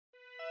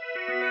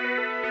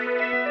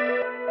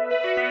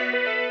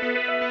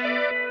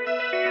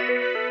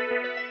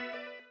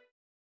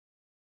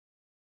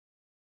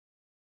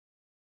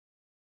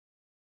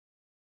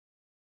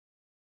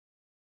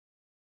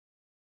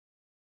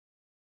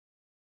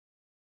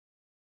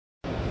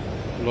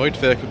Lloyd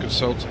Vehicle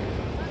Consulting.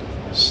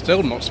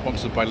 Still not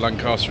sponsored by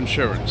Lancaster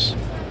Insurance.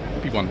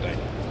 Maybe one day.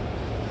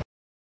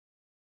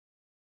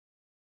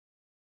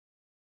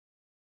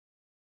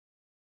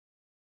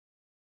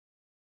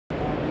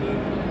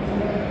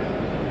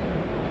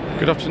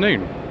 Good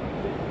afternoon.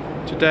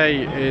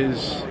 Today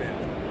is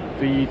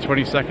the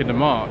 22nd of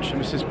March and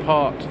this is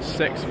part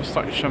 6 of a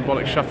Slightly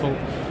Shambolic Shuffle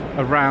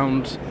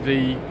around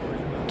the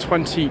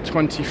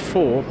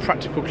 2024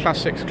 Practical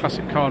Classics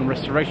Classic Car and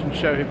Restoration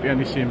Show at the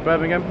NEC in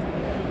Birmingham.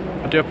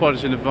 I do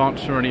apologise in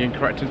advance for any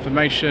incorrect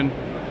information.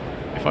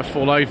 If I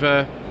fall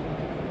over,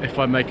 if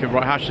I make a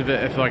right hash of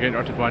it, if I get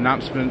interrupted by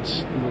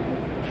announcements,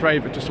 I'm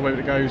afraid, but just the way that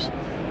it goes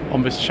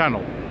on this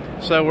channel.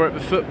 So we're at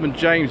the Footman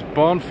James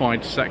barn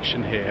find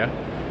section here,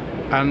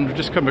 and we've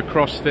just come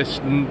across this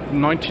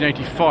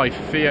 1985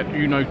 Fiat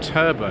Uno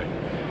Turbo.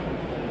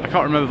 I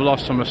can't remember the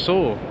last time I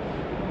saw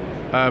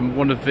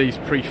one of these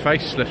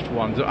pre-facelift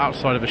ones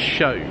outside of a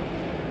show.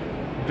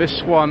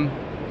 This one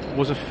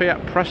was a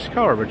Fiat press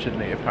car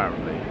originally,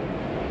 apparently.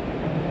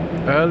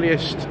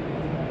 Earliest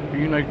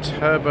Uno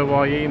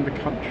Turbo IE in the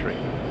country.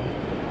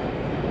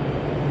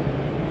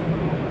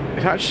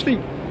 It actually,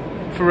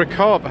 for a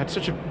car that had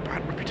such a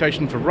bad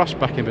reputation for rust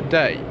back in the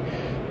day,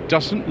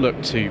 doesn't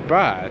look too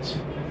bad.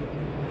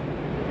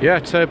 Yeah,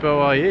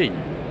 Turbo IE.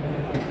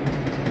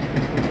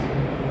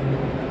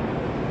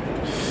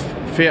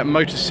 Fiat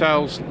Motor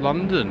Sales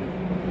London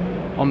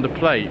on the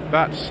plate.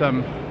 That's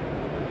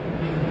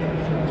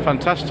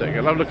fantastic.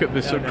 I'll have a look at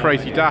this sort of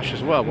crazy dash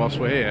as well whilst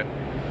we're here.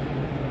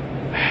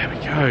 There we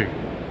go.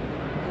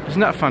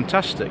 Isn't that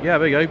fantastic? Yeah,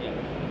 there we go.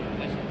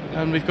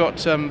 And we've got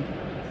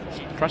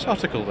press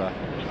article there.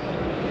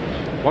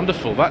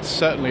 Wonderful. That's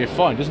certainly a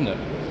find, isn't it?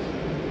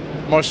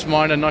 Morris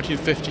Minor,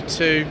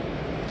 1952.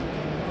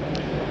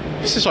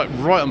 This is like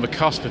right on the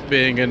cusp of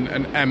being an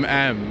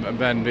MM and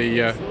then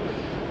the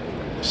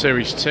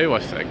Series 2, I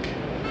think.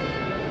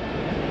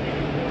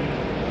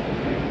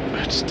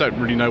 I just don't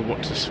really know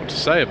what to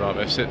say about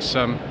this. It's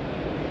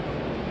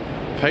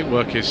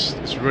paintwork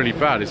is really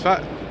bad. Is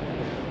that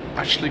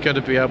actually going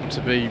to be able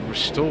to be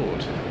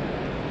restored?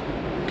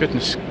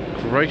 Goodness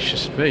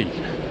gracious me.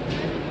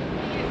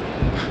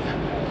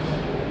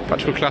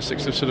 Practical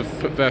Classics have sort of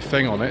put their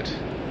thing on it.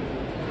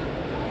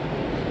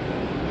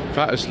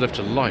 That has lived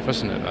a life,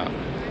 hasn't it, that?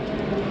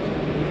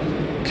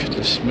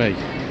 Goodness me.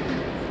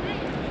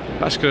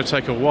 That's going to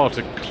take a while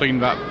to clean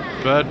that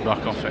bird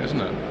muck off it,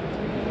 isn't it?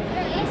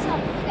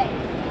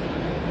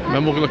 And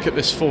then we'll look at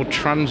this Ford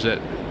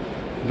Transit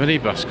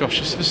minibus. Gosh,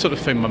 this is the sort of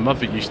thing my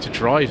mother used to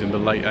drive in the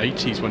late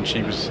 80s when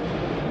she was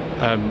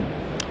a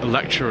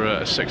lecturer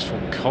at a sixth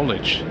form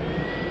college.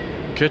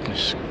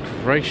 Goodness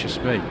gracious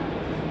me.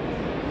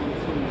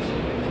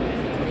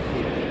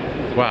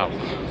 Wow.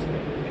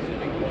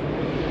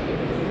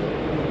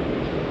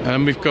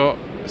 And we've got,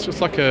 so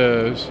it's like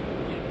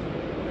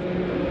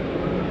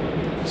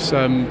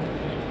some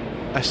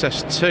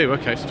SS2,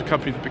 okay, so the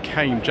company that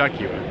became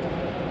Jaguar.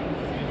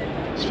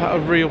 Is that a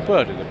real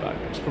bird in the back?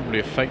 It's probably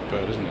a fake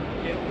bird, isn't it?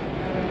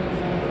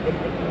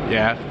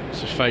 Yeah,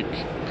 it's a fake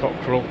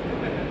cockerel.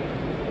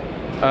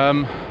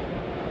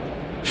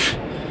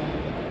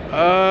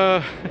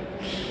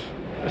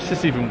 This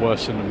is even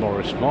worse than the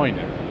Morris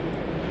Minor.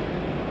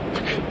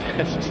 Look at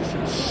this is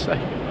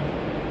insane.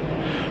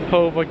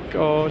 Oh my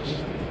god.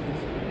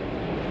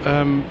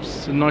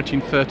 It's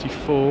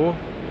 1934.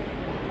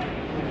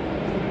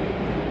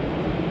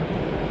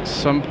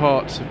 Some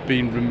parts have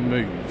been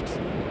removed.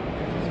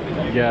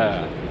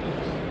 Yeah.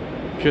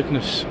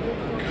 Goodness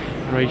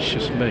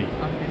gracious me.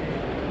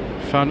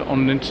 Found it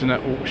on an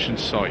internet auction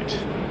site.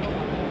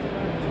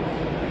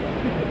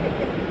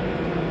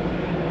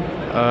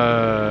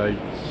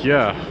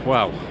 Yeah,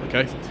 wow,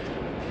 okay.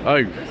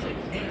 Oh,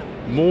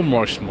 more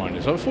Morris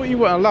Minors. I thought you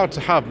weren't allowed to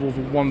have more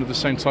than one of the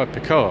same type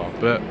of car,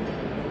 but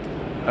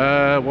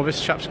well,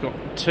 this chap's got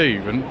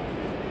two, and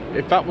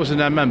if that was an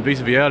MM, these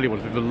are the early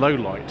ones with the low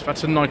light.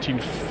 That's a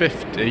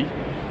 1950.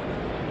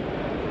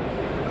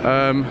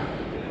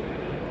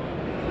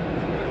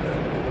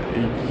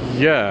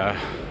 Yeah.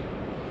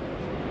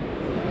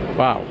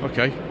 Wow,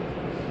 okay.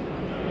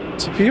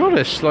 To be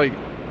honest, like,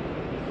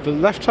 the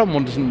left-hand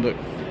one doesn't look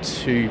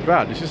too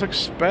bad. This is like a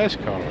spares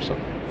car or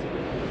something.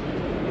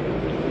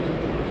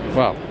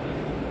 Wow.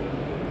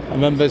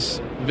 And then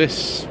there's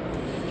this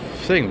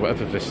thing,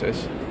 whatever this is.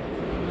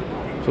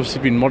 It's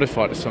obviously been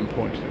modified at some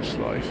point in its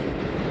life.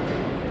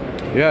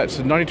 Yeah, it's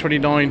a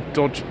 1929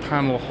 Dodge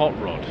panel hot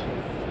rod.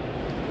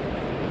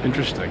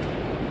 Interesting.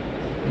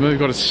 And then we've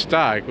got a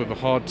Stag with a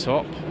hard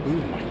top.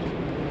 Ooh my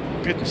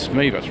goodness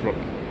me, that's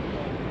rotten.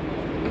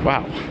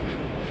 Wow.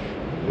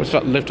 What's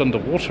that, lived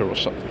underwater or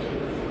something?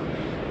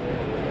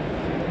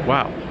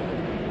 Wow.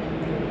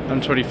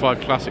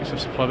 M25 Classics have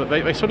supplied, but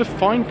they sort of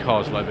find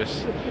cars like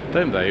this,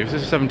 don't they? This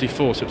is a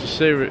 74, so it's a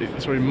series,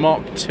 it's already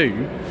Mark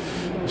II,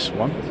 this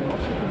one.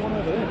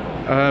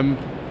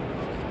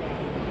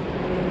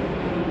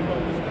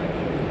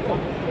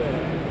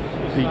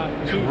 The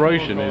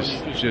corrosion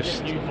is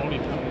just,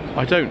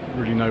 I don't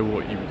really know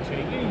what you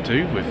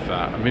do with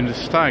that. I mean, the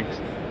Stags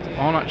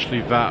aren't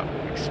actually that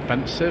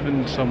expensive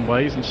in some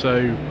ways, and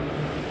so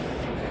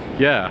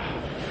yeah.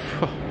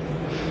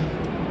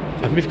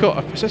 And we've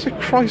got is this a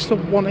Chrysler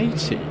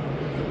 180?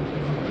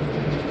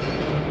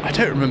 I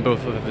don't remember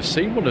if I've ever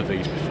seen one of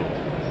these before.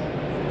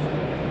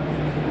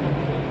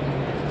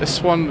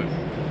 This one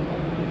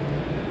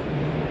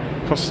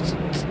cost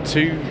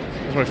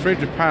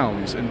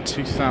 £300 in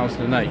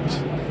 2008.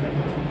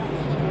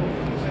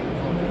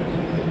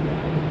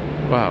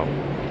 Wow.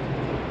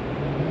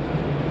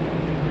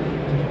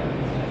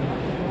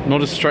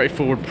 Not a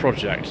straightforward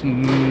project.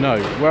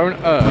 No. Where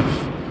on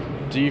earth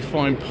do you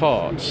find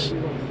parts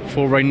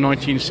for a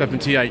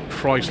 1978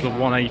 Chrysler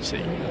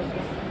 180?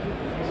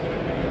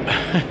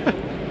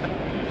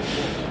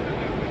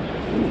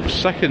 Ooh,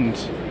 second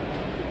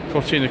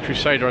Cortina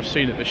Crusader I've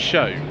seen at the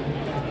show,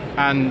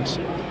 and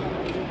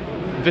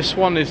this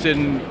one is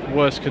in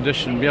worse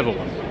condition than the other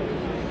one.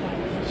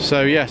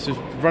 So yes, it's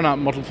a run-out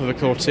model for the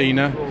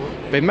Cortina.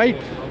 They made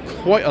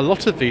quite a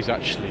lot of these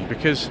actually,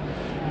 because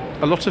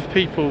a lot of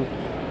people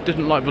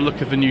didn't like the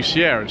look of the new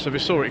Sierra, and so they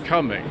saw it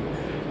coming,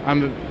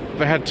 and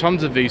they had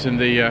tons of these in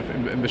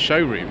the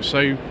showroom,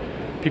 so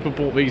people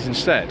bought these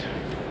instead.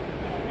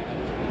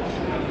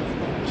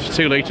 It's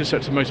 2 litres, so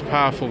it's the most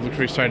powerful of the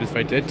Crusaders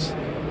they did.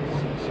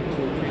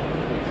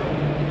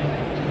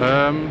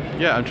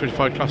 Yeah, and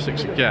 25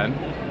 Classics again.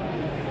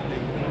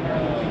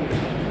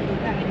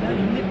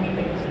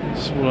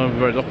 Small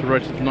overroad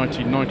operated in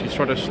 1990,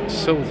 Stratos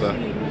Silver.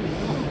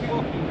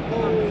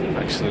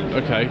 Excellent,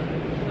 okay.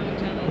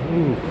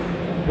 Ooh,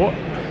 what?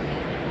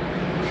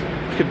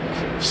 I can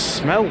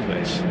smell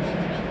this.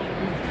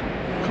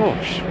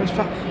 Gosh, what's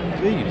that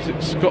been?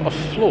 It's got a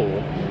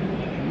floor?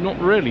 Not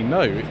really,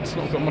 no. It's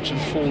not got much of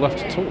a floor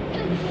left at all.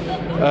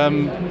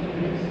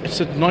 It's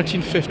a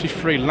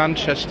 1953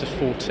 Lanchester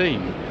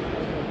 14.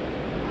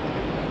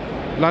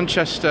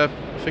 Lanchester,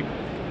 I think,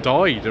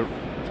 died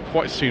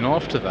quite soon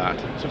after that,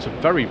 so it's a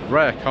very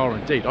rare car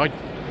indeed. I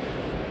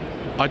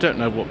don't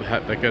know what the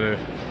heck they're going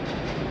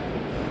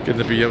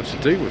to be able to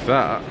do with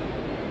that.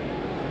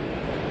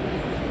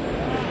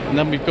 And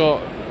then we've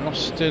got an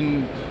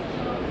Austin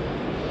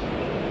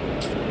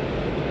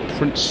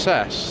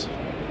Princess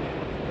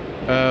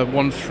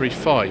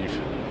 135.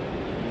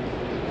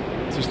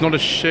 So it's not a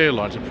sheer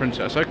line, it's a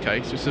Princess.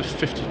 Okay, so it's a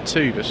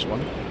 52, this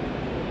one.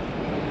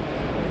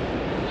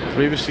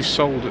 Previously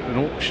sold at an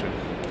auction.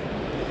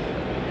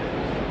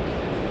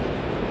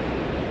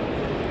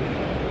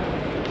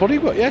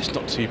 Bodywork, yeah, it's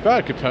not too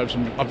bad compared to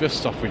some other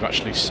stuff we've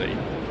actually seen.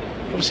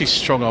 Obviously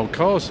strong old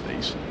cars,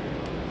 these.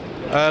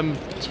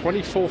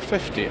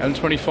 2450 and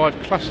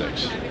 25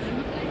 Classics.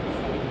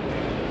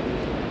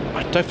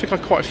 I don't think I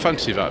quite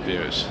fancy that,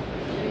 viewers.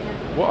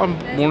 What I'm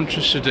more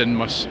interested in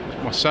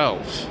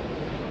myself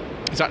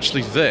is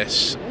actually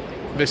this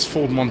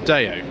Ford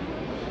Mondeo.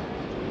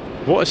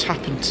 What has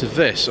happened to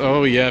this?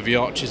 Oh yeah, the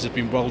arches have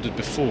been welded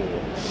before,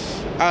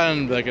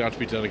 and they're going to have to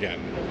be done again.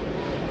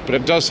 But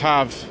it does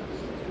have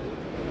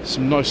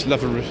some nice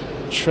leather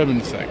trim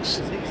and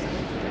things.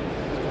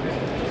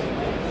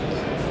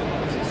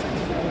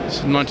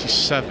 It's a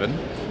 97.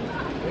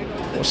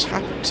 What's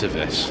happened to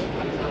this?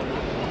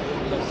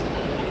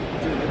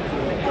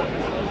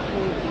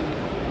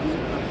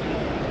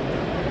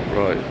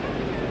 Right.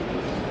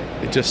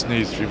 It just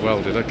needs to be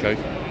welded, okay.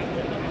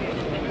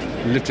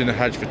 Lived in a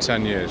hedge for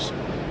 10 years.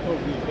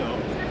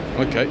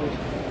 Okay.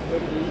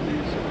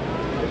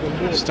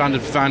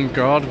 Standard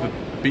Vanguard with a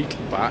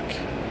beetle back.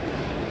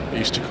 I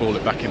used to call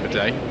it back in the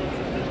day.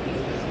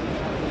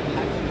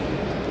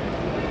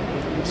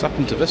 What's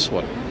happened to this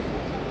one?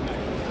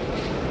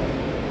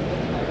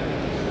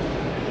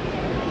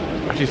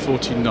 Actually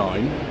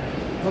 49.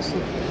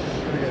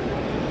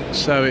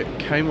 So it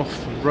came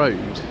off the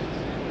road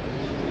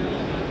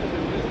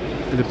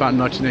in about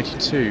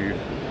 1982.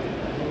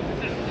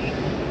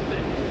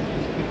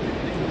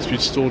 It's been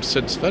stored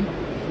since then.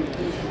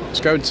 Let's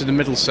go into the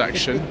middle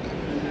section.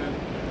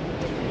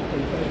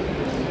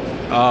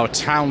 Oh,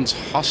 Towns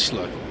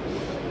Hustler,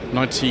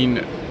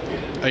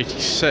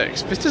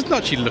 1986. This doesn't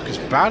actually look as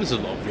bad as a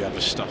lot of the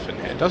other stuff in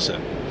here, does it?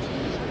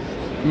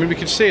 I mean, we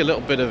can see a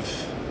little bit of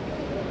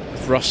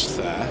rust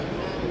there.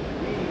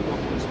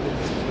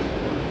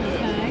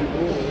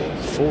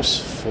 Force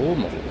 4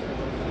 model.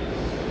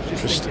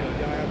 Interesting.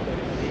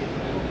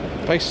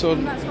 Based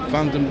on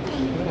Vanden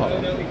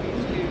Plas.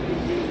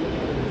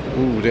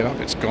 Ooh, that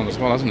bit's gone as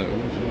well, hasn't it?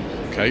 Ooh,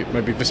 okay,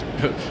 maybe this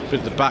bit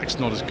of the back's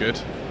not as good.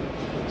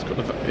 It's got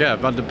the, yeah,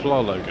 Vanden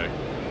Plas logo.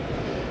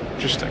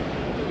 Interesting.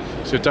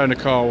 So donor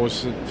car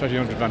was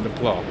 1300 Vanden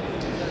Plas.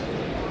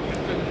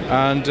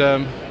 And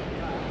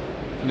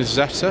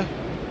Nizetta.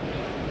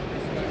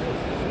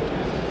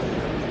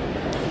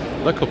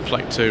 Local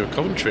plate to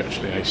Coventry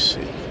actually, AC.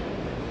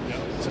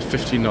 It's a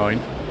 59.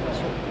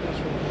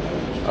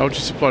 LG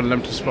supplied a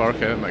limited supply,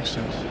 okay, that makes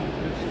sense.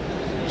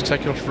 It was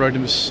taken off the road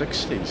in the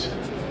 60s.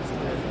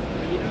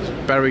 It's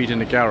buried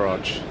in a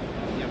garage.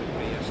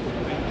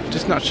 It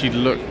doesn't actually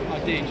look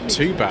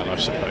too bad, I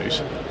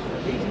suppose.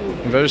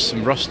 And there is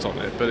some rust on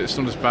it, but it's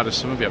not as bad as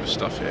some of the other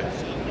stuff here.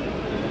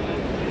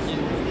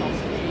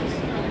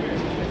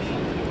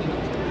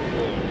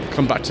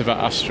 Come back to that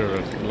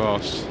Astra at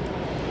last.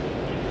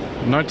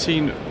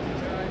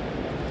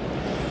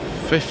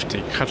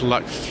 1950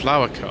 Cadillac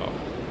flower car.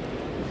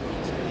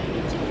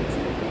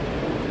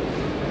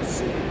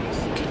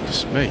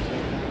 Goodness me.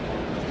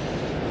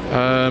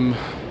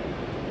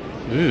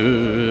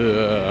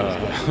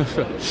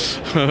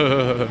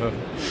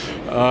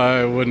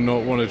 I would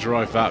not want to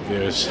drive that,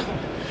 viewers.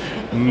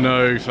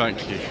 No,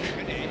 thank you.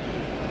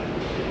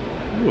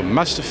 Ooh, a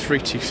Mazda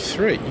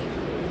 323.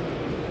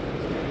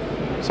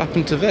 What's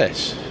happened to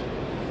this?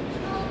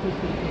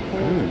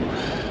 Ooh.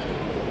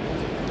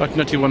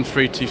 1991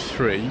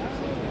 323.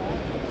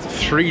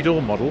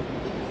 3-door model.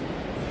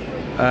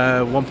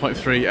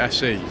 1.3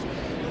 SE.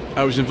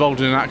 I was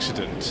involved in an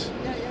accident.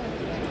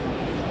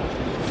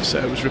 So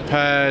it was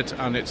repaired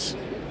and it's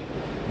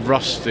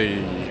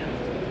rusty.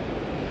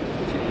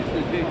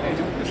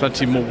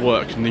 Plenty more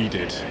work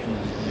needed.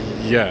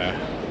 Yeah.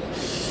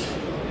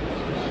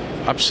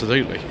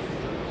 Absolutely.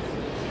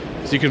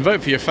 So you can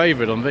vote for your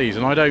favourite on these,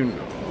 and I don't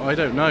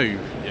know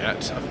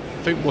yet. I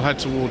think we'll head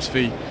towards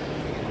the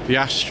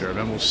Astra and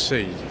then we'll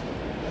see.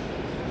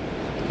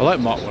 I like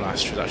Mark 1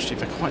 Astras actually,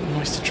 they're quite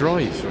nice to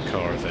drive for a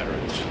car of their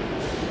age.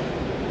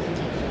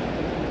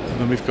 And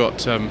then we've got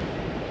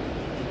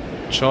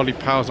Charlie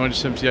Powell's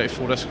 1978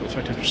 Ford Escort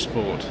 500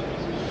 Sport.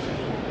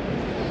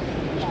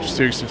 Just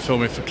doing some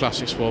filming for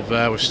Classics World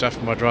there with Steph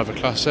from My Driver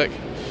Classic.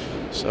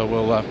 So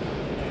we'll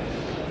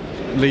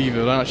leave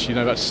it. I don't actually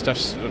know that's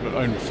Steph's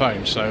own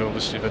phone, so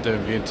obviously they're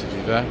doing the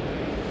interview there.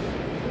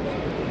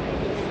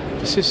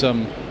 This is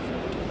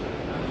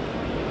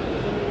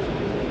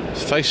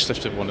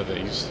facelifted one of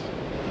these.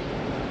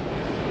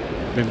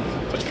 I mean,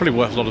 that's probably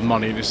worth a lot of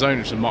money in its own.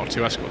 It's a Mark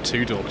II Escort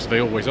 2-door, because they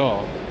always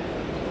are.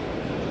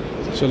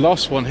 So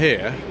last one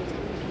here,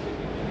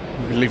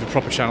 we can leave the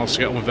proper channels to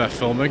get on with their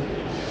filming.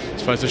 I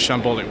suppose the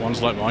shambolic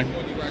ones like mine.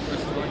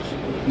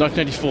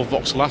 1984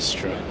 Vauxhall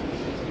Astra.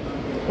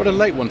 What a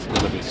late one for the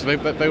Libbies.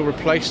 They were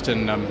replaced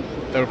in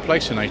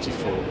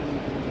 84.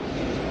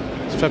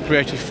 It's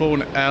February 84,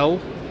 an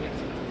L,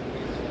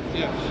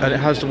 and it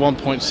has the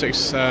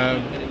 1.6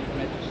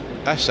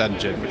 S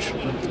engine, which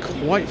is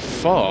quite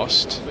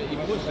fast.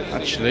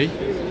 Actually,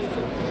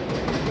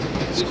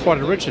 it's quite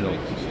original.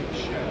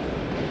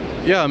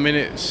 Yeah, I mean,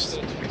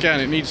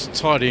 it needs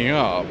tidying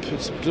up.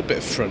 It's a little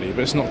bit frilly,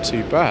 but it's not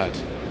too bad.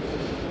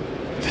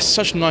 They're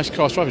such nice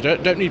cars to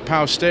drive. Don't need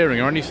power steering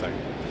or anything.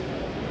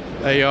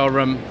 They are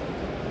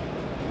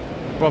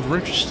rather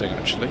interesting,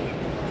 actually.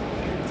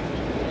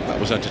 That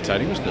was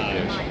entertaining, wasn't it?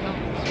 Yes.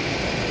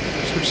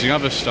 Switching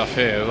other stuff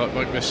here,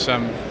 like this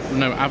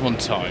no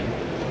Aventime.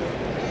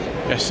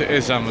 Yes, it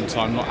is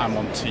Aventime, not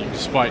Aventime.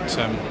 Despite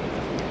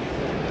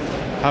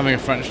having a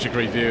French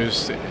degree,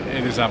 viewers,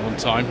 it is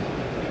Aventime.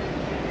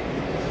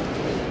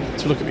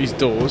 To look at these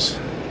doors,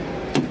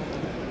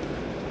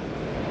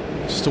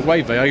 just the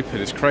way they open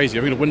is crazy.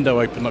 Having a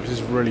window open like this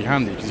is really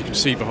handy because you can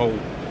see the whole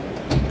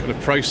kind of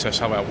process,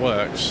 how that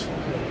works.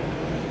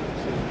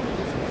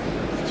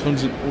 This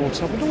one's an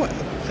auto. I wonder what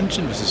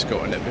engine this has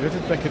got in it.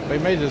 They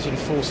made a sort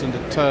of 4-cylinder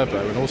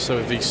turbo and also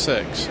a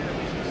V6.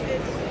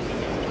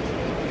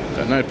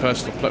 Don't know,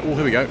 personal play. Oh,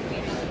 here we go.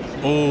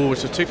 Oh,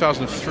 it's a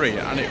 2003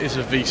 and it is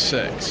a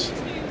V6.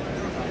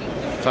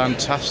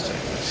 Fantastic.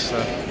 That's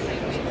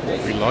what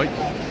we like.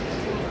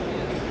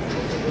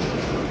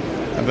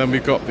 And then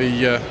we've got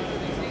the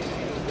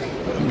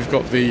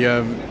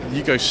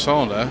Yugo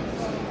Sana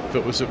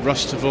that was at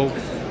Rustival.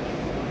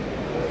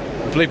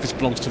 I believe this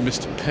belongs to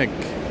Mr. Pink.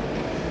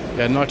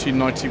 Yeah,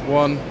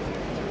 1991.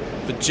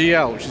 The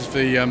GL, which is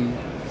the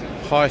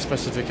higher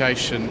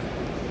specification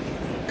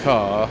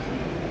car,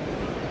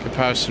 in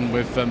comparison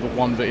with the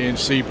one that Ian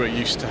Seabrook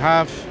used to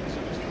have.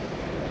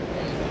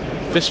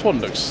 This one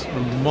looks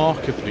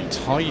remarkably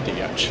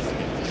tidy, actually.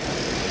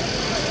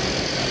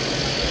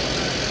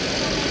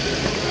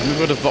 And we've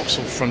got a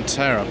Vauxhall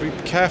Frontera. Be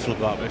careful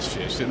about this,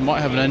 because it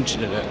might have an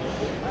engine in it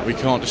that we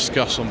can't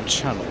discuss on the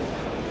channel.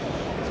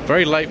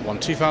 Very late one.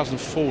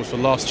 2004 was the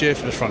last year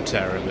for the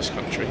Frontera in this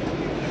country.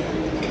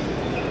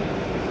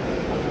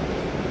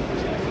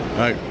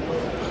 No,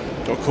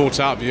 got caught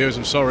out, viewers.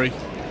 I'm sorry.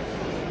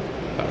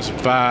 That was a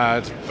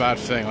bad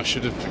thing. I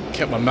should have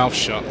kept my mouth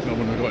shut. I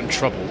wouldn't have got in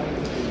trouble.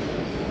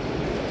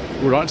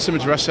 All right,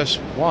 similar to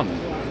SS1.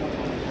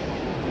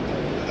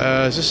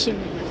 Is this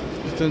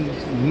with the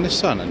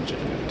Nissan engine?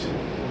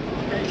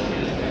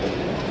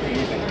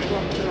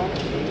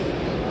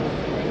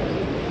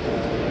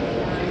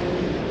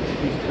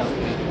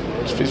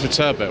 If it's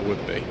a turbo, it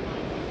would be.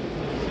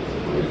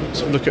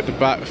 So look at the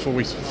back before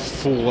we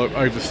fall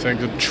over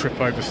things and trip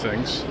over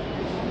things.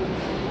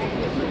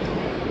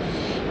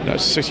 No,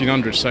 it's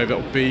 1600, so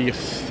that'll be, I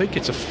think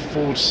it's a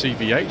Ford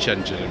CVH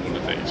engine in one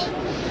of these.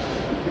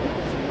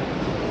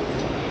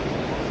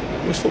 I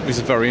always thought these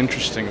are very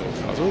interesting little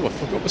cars. Oh, I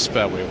forgot the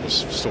spare wheel was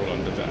stored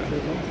under there.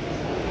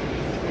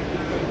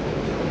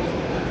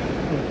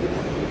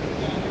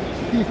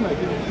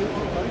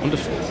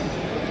 Wonderful.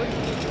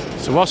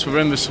 So whilst we're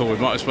in this hall, we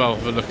might as well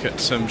have a look at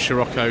some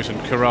Scirocco's and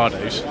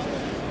Corrados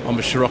on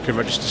the Scirocco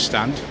register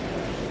stand.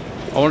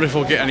 I wonder if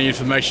we'll get any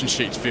information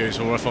sheets views,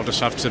 or if I'll just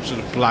have to sort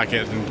of blag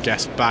it and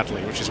guess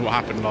badly, which is what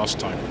happened last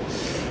time.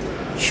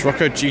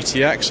 Scirocco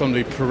GTX on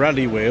the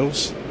Pirelli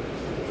wheels.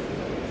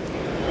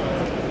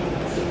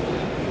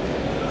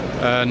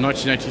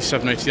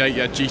 1987-88,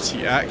 yeah,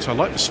 GTX. I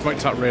like the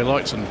smoked out rear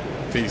lights on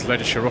these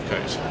later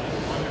Sciroccos.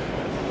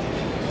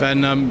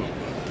 Then I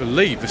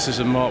believe this is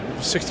a Mark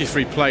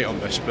 63 plate on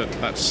this, but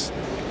that's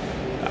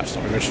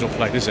not the original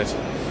plate, is it?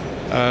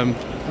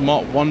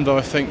 Mark 1 though,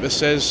 I think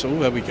this is. Oh,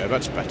 there we go,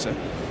 that's better.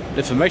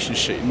 Information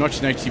sheet,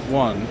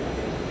 1981,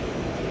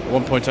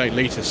 1.8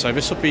 litres. So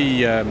this will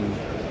be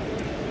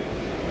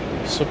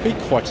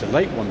quite a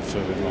late one for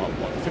the Mark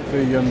 1. I think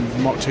the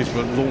Mark 2s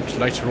were launched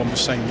later on the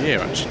same year,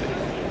 actually.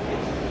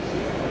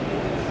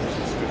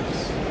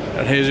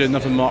 And here's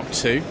another Mark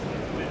II.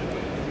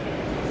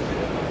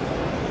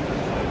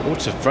 Oh,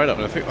 it's a very up.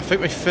 I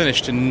think they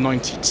finished in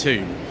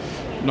 92,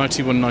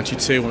 91,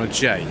 92 on a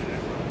J.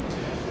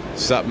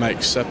 So that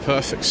makes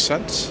perfect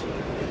sense.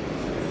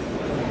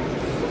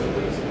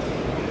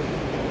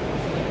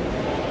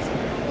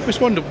 I always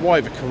wondered why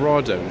the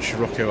Corrado and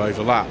Scirocco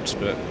overlapped,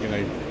 but you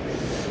know,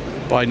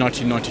 by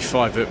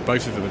 1995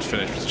 both of them had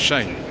finished. It's a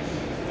shame.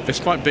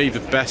 This might be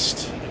the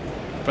best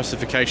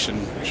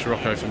specification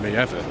Scirocco for me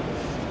ever.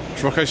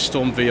 Scirocco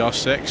Storm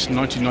VR6,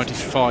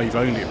 1995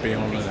 only, being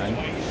on an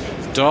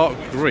N. Dark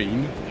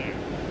green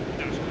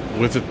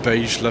with a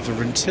beige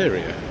leather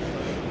interior.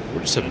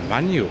 Well, it's a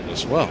manual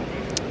as well.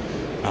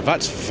 Now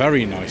that's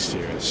very nice,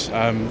 viewers.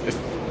 If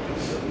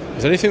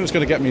there's anything that's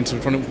going to get me into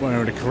front of my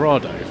own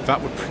Corrado,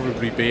 that would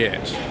probably be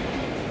it.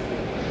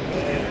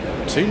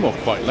 Two more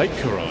quite late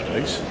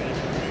Corrados.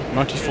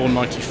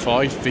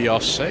 94-95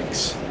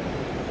 VR6.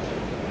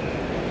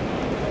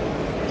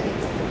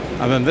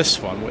 And then this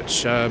one,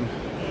 which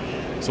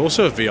it's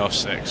also a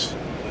VR6.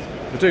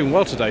 We're doing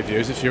well today,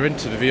 viewers. If you're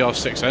into the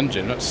VR6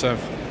 engine, that's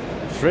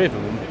three of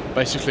them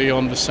basically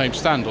on the same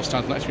stand or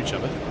stand next to each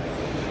other.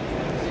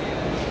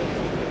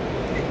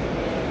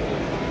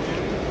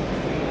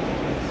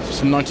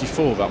 It's a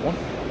 94, that one.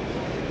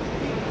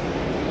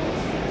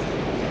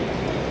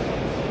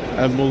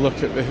 And we'll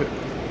look at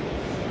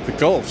the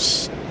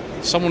Golfs.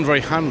 Someone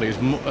very handy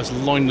has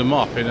lined them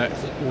up in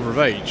order of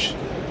age.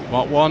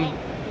 Mark 1,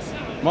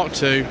 Mark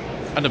 2,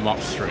 and a Mark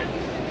 3.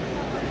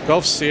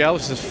 Golf CL,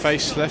 this is a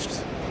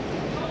facelift,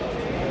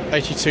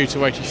 82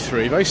 to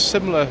 83, very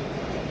similar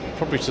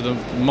probably to the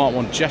Mark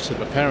 1 Jetta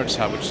my parents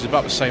had, which is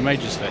about the same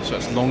age as this, so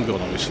that's long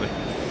gone obviously.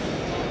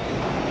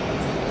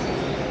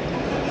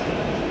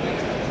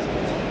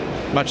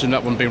 Imagine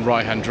that one being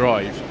right-hand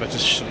drive, but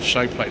just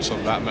show plates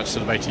on that, and that's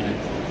sort of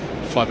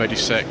 85,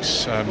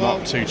 86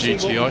 Mark 2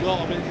 GTI.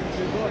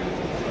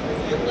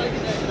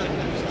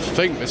 I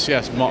think this,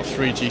 yes, Mark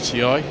 3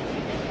 GTI.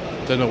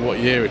 Don't know what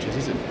year it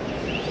is it?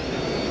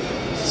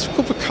 It's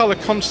called the Colour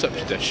Concept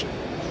Edition.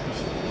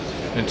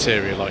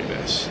 Interior like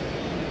this.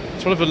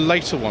 It's one of the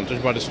later ones,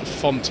 judged by the sort of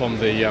font on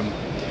the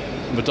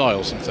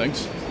dials and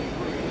things.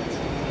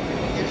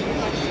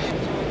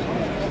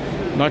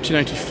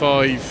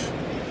 1985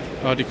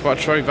 Di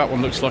Quattro. That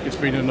one looks like it's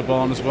been in the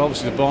barn as well.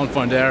 Obviously the barn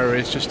find area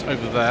is just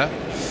over there.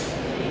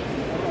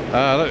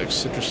 That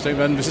looks interesting.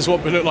 Then this is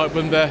what they look like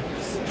when they're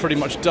pretty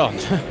much done.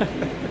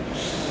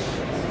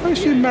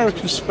 Where's the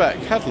American spec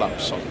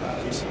headlamps on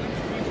that?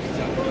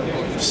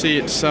 See,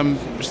 it's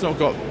not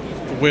got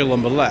the wheel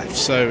on the left,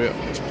 so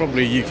it's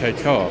probably a UK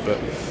car, but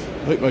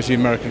look, those the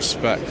American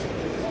spec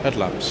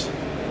headlamps.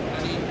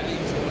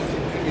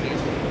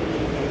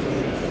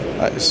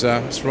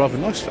 It's rather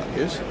nice, that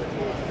is.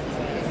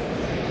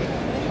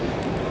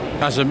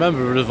 As a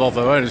member of the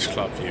Volvo Owners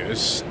Club,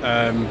 viewers,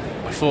 I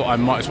thought I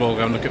might as well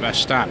go and look at their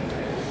stand.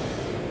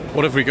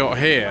 What have we got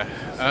here?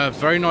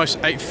 Very nice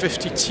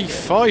 850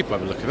 T5 by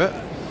the look of it.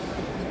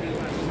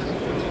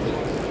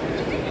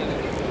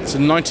 It's a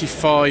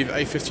 95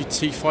 850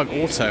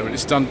 T5 Auto, and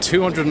it's done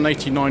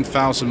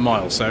 289,000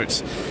 miles, so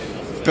it's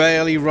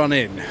barely run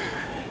in.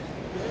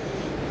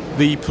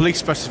 The police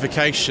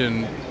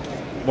specification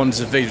ones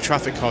of these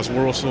traffic cars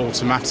were also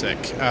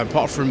automatic,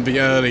 apart from the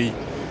early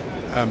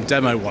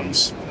demo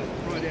ones.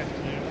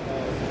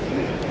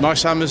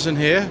 Nice Amazon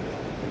here,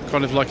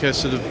 kind of like a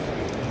sort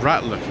of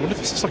rat look. I wonder if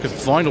this is like a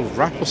vinyl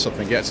wrap or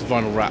something. Yeah, it's a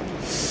vinyl wrap,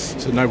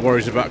 so no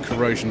worries about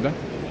corrosion there.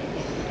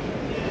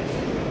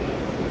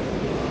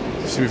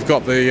 So we've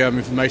got the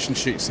information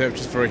sheets there,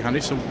 which is very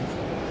handy. So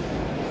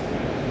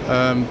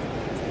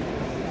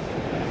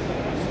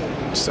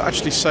to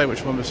actually say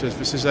which one this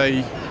is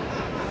a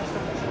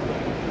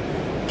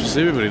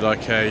presumably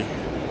like a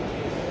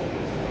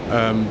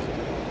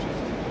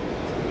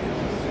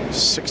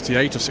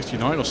 68 or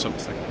 69 or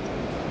something.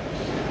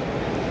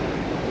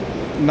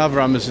 Another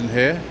Amazon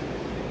here.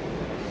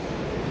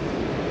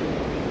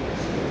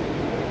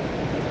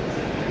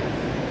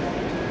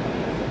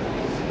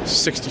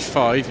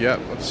 '65, yeah,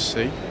 let's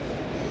see.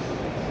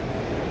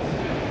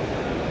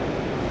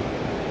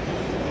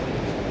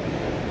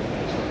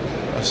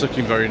 That's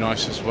looking very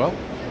nice as well.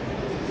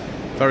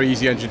 Very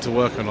easy engine to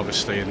work on,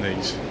 obviously, in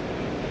these.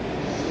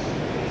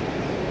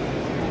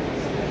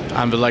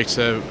 And the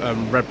later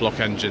red block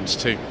engines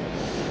too.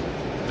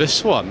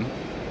 This one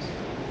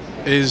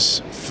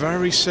is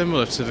very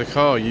similar to the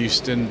car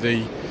used in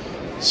the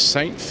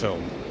Saint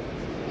film.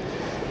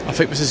 I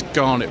think this is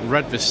garnet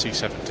red, this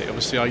C70.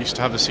 Obviously I used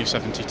to have the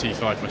C70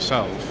 T5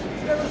 myself.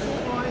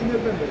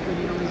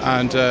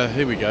 And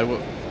here we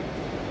go.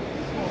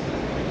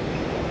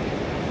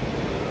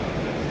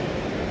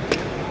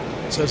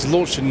 So it's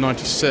launched in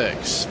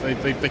 '96.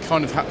 They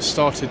kind of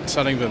started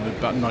selling them in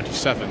about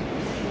 '97.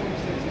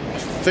 I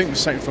think the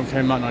Saint film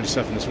came out in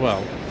 '97 as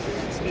well.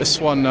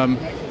 This one,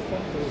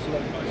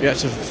 yeah,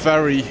 it's a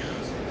very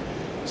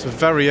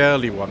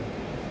early one.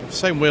 The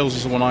same wheels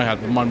as the one I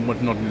had, but mine were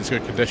not in as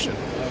good condition.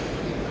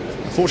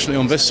 Unfortunately,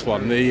 on this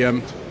one,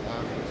 the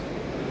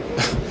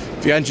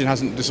engine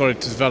hasn't decided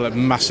to develop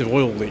massive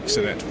oil leaks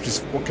in it, which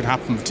is what can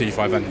happen with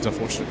T5 engines,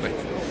 unfortunately.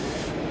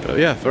 But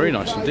yeah, very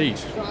nice indeed.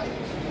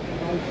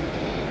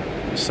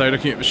 So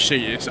looking at the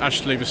sheet, it's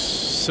actually the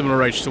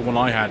similar age to the one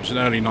I had, it's an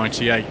early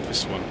 '98.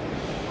 This one.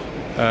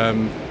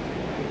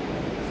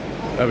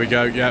 There we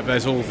go. Yeah,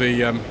 there's all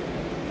the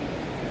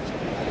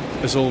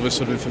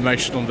sort of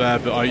information on there.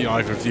 But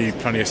I've reviewed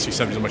plenty of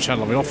C70s on my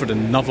channel. I offered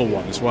another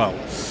one as well.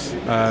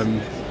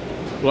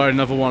 Well,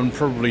 another one,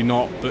 probably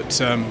not,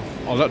 but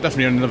I'll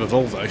definitely own another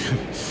Volvo. I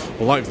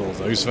like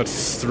Volvos. I've had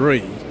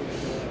 3 in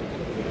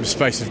the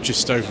space of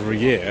just over a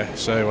year,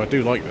 so I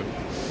do like them.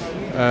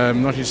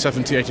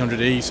 1970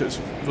 800E, so it's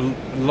the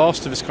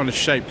last of its kind of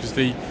shape, because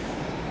the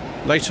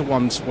later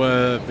ones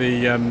were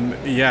the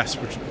ES,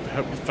 which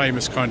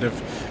famous kind of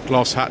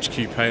glass hatch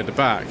coupe at the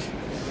back.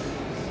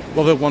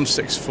 Well, they're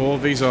 164.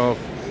 These are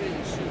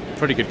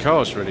pretty good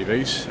cars, really.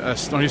 These.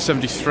 It's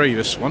 1973.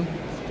 This one.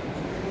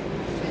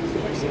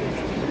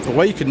 The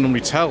way you can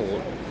normally tell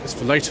is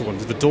the later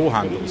ones, the door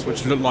handles,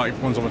 which look like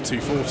ones on a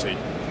 240,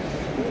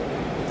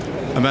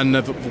 and then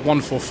the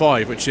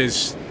 145, which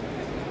is,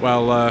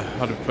 well,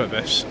 how do we put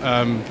this?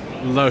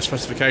 Lower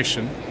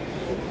specification,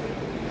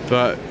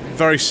 but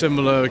very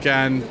similar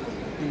again.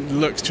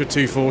 Looks to a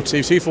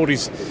 240.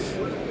 240s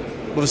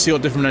obviously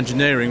got different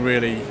engineering,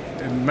 really,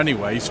 in many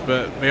ways,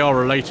 but they are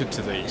related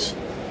to these.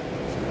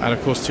 And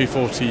of course,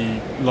 240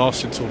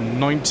 lasted until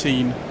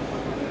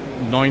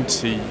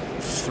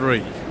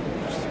 1993.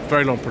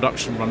 Very long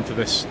production run for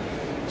this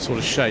sort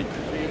of shape.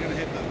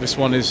 This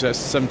one is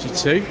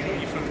 72,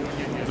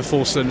 the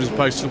 4 cylinders as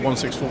opposed to the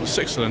 164 with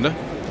 6 cylinder.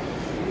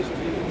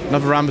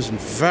 Another Amazon,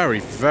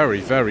 very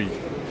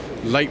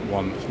late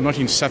one,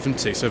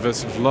 1970, so the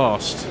sort of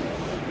last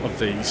of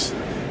these.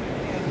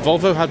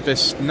 Volvo had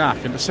this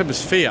knack, and the same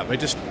as Fiat,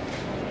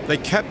 they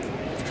kept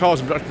cars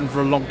in production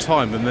for a long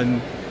time and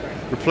then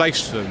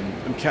replaced them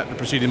and kept the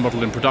preceding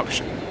model in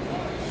production.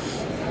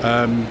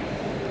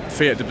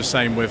 Fiat did the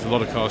same with a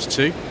lot of cars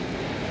too.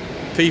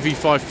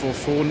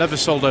 PV544, never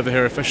sold over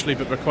here officially,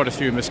 but there are quite a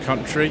few in this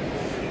country,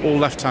 all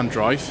left-hand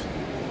drive.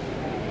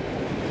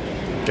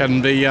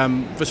 Again,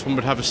 this one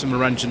would have a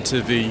similar engine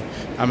to the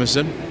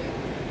Amazon,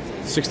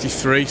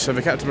 63, so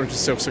the captain is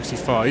still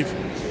 65.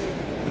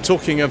 We're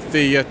talking of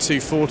the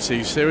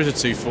 240s, there is a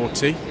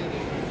 240.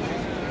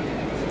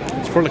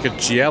 It's probably like a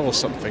GL or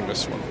something,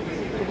 this one.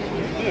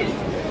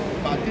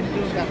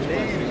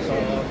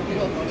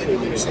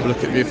 Let's have a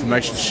look at the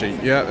information sheet.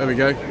 Yeah, there we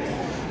go.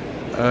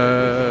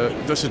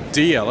 That's a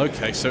DL,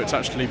 okay, so it's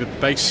actually the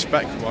base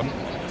spec one.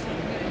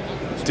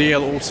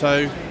 DL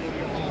Auto,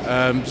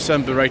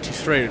 December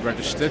 '83 it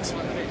registered.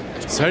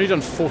 It's only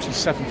done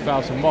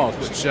 47,000 miles,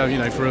 which, you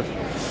know, for a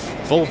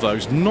Volvo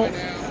is not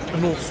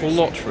an awful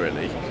lot,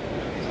 really.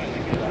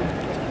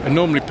 I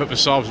normally put the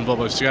Saabs and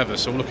Volvos together,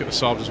 so we'll look at the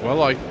Saabs as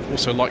well. I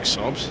also like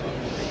Saabs.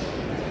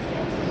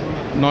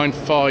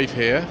 9.5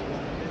 here.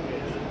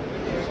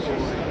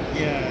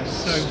 Yeah,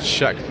 so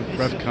check the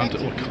rev counter.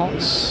 Oh, I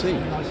can't see.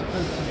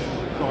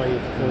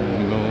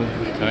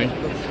 Okay.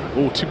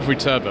 Oh, 2.3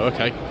 turbo.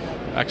 Okay,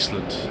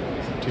 excellent.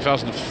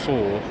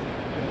 2004,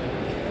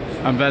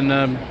 and then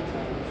a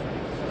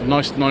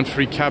nice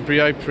 9.3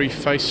 Cabrio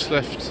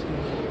pre-facelift,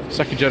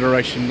 second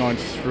generation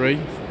 9.3.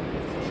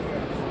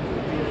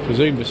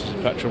 Presume this is a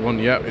petrol one.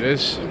 Yeah, it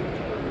is.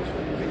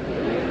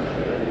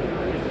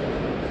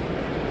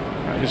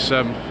 It's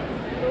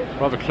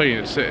rather clean.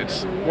 It's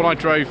what I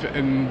drove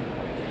in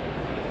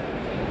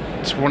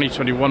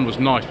 2021 was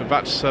nice, but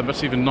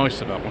that's even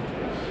nicer, that one.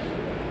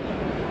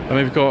 And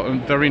we've got a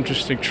very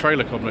interesting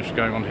trailer combination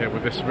going on here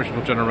with this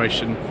original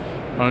generation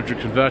 900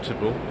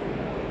 convertible,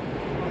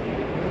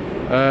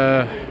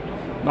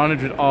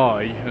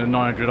 900i and a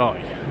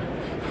 900i.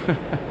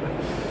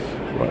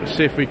 Right, let's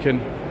see if we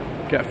can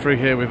get through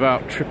here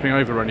without tripping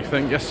over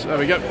anything. Yes, there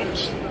we go.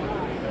 Oops.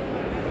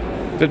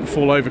 Didn't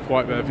fall over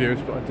quite there,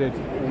 viewers, but I did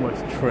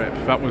almost trip.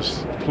 That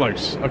was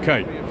close.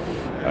 Okay.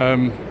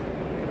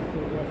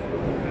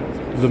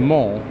 Le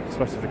Mans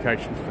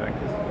specification thing.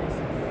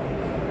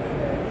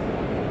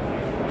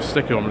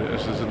 Sticker on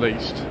this at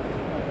least.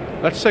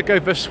 Let's go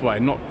this way,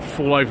 not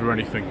fall over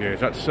anything here.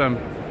 That's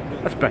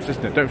better,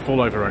 isn't it? Don't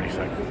fall over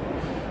anything.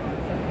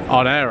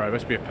 Oh, an Aero,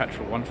 must be a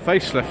petrol one.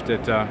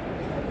 Facelifted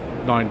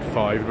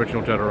 9.5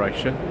 original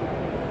generation,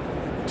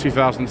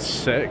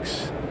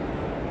 2006.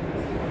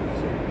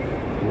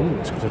 Ooh,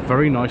 it's got a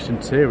very nice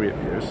interior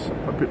view. It's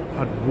a bit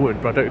had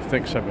wood, but I don't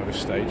think so at this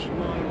stage.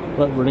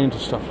 But really into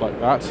stuff like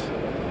that.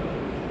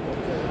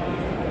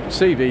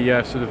 See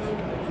the sort of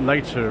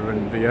later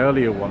and the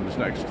earlier ones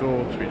next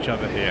door to each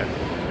other here.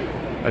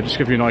 Just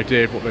give you an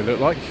idea of what they look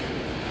like.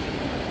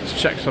 Let's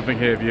check something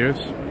here, viewers.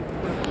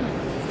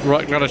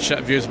 Right, glad I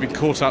checked, viewers. I've been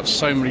caught out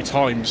so many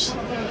times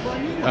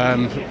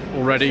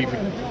already.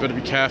 Better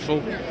be careful.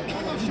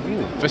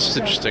 Ooh, this is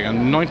interesting. A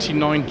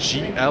 99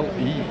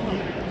 GLE.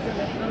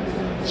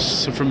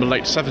 So from the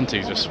late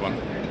 70s, this one.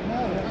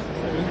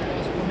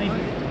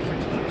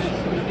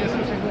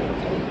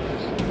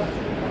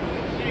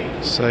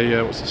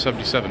 So what's the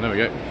 77? There we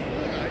go.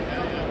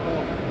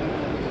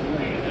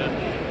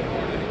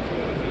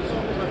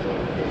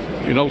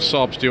 You know, old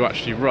Saabs do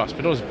actually rust,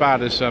 but not as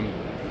bad as some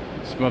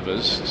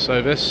others.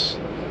 So this,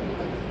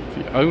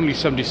 the only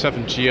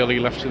 77 GLE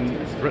left in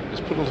Britain,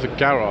 is put into the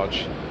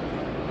garage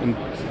in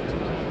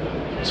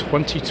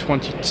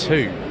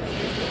 2022.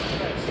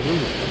 Ooh,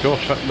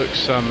 gosh, that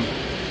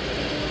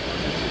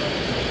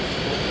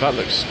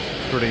looks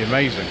pretty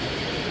amazing.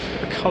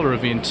 The colour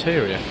of the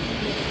interior.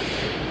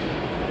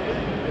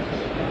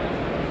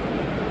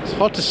 It's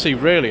hard to see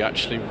really,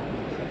 actually,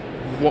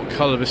 what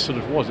colour this sort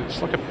of was.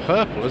 It's like a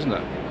purple, isn't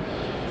it?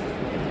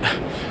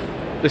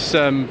 This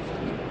 96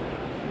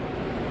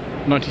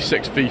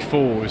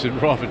 V4 is in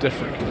rather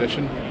different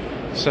condition.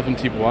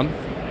 71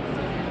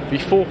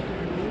 V4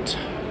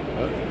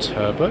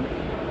 turbo.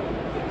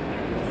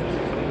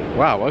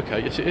 Wow,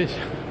 okay, yes it is.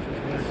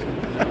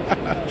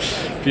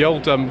 The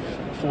old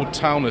Ford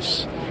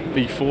Taunus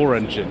V4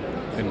 engine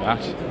in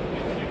that.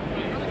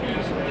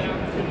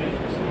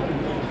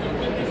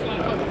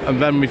 And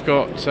then we've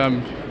got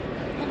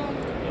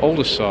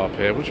older Saab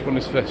here. Which one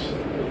is this?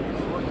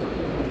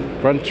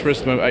 Gran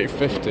Turismo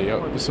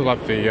 850. This will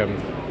have the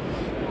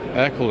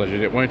air cooler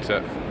in it, won't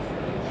it?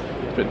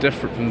 A bit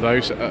different from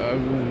those. I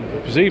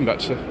presume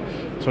that's a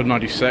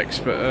 96,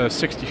 but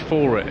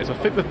 64 it is. I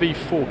think the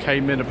V4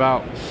 came in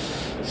about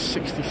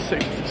 66,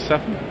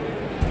 67.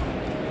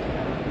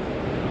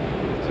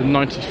 It's a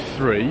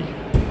 93.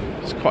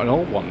 It's quite an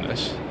old one,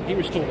 this. He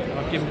restored it,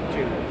 I'll give it to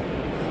you.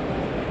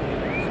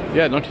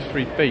 Yeah,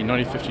 93B,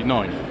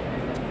 1959.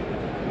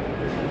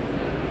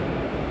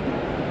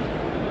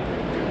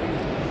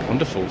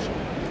 Wonderful.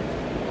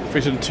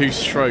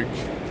 302-stroke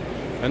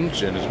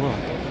engine as well.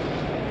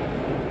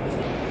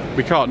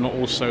 We can't not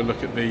also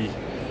look at the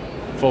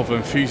Volvo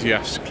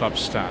Enthusiast Club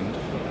stand.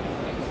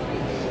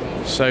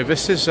 So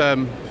this is a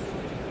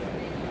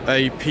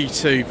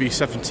P2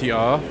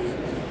 V70R.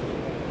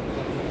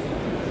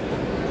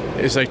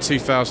 It is a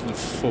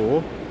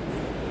 2004.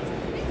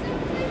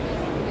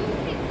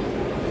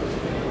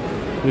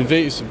 I mean,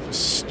 these are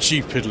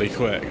stupidly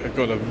quick. They've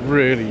got a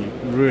really,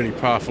 really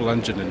powerful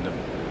engine in them.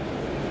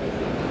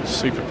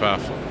 Super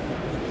powerful.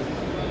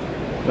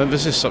 Then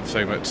this is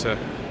something that it's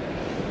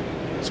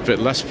a bit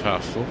less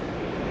powerful.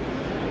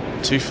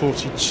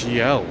 240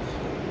 GL.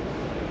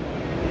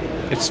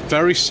 It's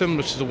very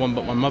similar to the one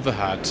that my mother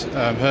had.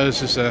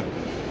 Hers is a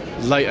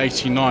late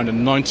 89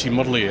 and 90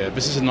 model year.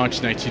 This is a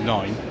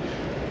 1989,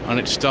 and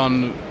it's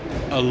done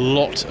a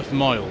lot of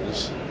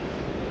miles.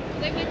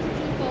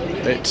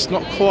 It's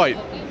not quite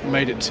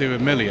made it to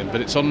 1 million,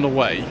 but it's on the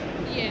way.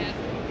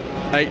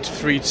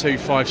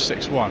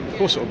 832561. Of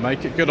course it'll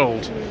make it. Good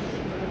old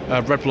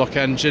red block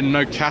engine,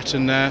 no cat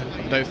in there,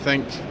 I don't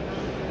think.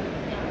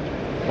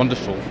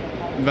 Wonderful.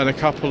 And then a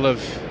couple of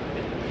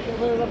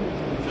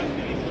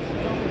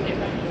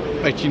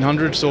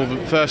 1800s, or the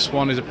first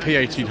one is a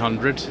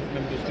P1800.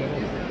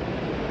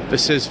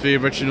 This is the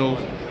original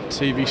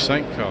TV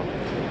Saint car.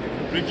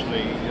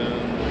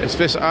 Is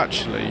this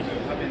actually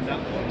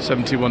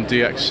 71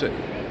 DX6?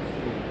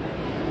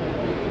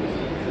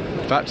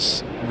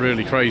 That's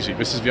really crazy.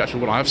 This is the actual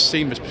one. I have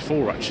seen this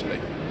before, actually.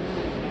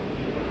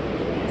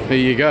 There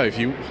you go.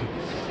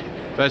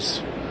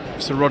 There's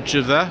Sir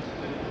Roger there,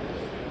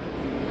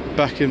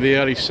 back in the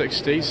early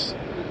 60s,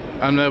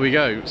 and there we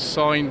go.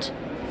 Signed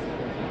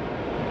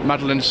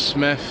Madeline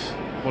Smith,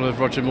 one of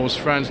Roger Moore's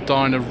friends,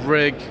 Dinah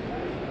Rigg.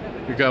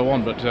 We go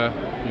on, but you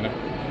know,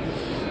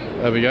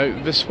 there we go.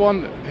 This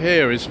one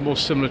here is more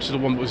similar to the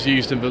one that was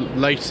used in the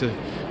later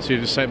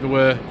series. There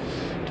were,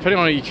 depending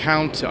on how you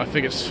count it, I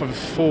think it's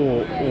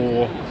 4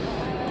 or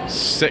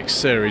 6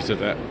 series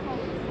of it.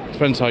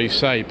 Depends how you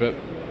say, but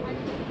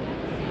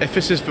if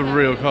this is the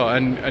real car,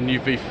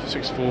 NUV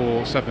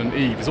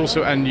 647E, there's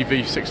also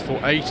NUV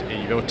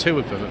 648E. There were 2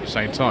 of them at the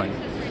same time.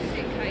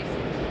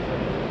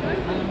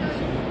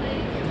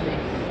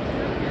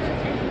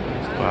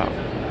 Wow.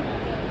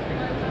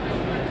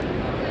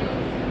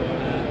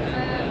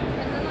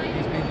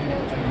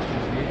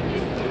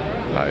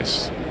 That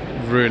is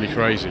really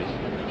crazy.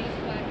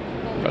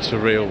 That's a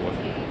real one.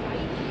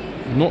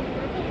 I'm not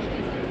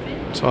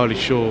entirely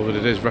sure that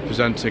it is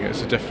representing it.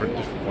 It's a different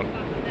one.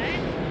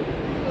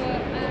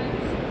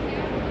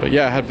 But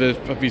yeah, I had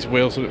these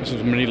wheels, sort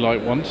of mini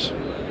light ones.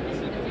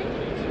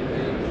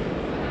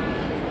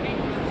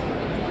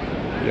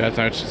 Yeah,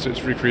 no,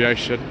 it's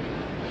recreation.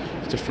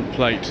 It's a different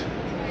plate.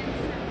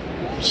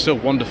 Still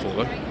wonderful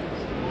though.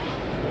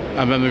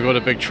 And then we've got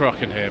a big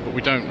truck in here, but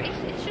we don't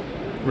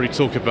really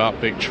talk about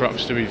big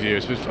trucks, do we,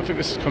 viewers? I think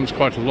this comes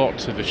quite a lot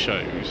to the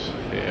shows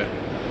here.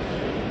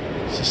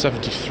 It's a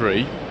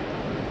 73.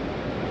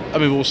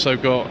 And we've also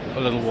got a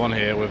little one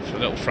here with a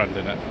little friend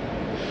in it.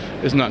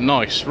 Isn't that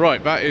nice?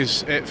 Right, that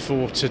is it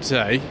for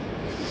today.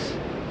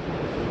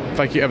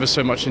 Thank you ever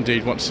so much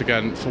indeed once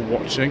again for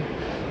watching.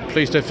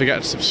 Please don't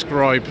forget to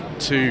subscribe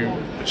to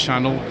the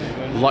channel,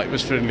 like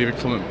this video and leave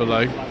a comment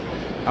below.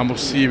 And we'll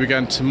see you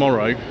again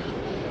tomorrow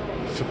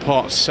for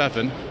part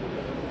 7,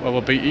 where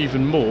there'll be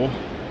even more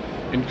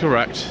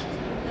incorrect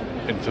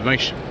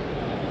information.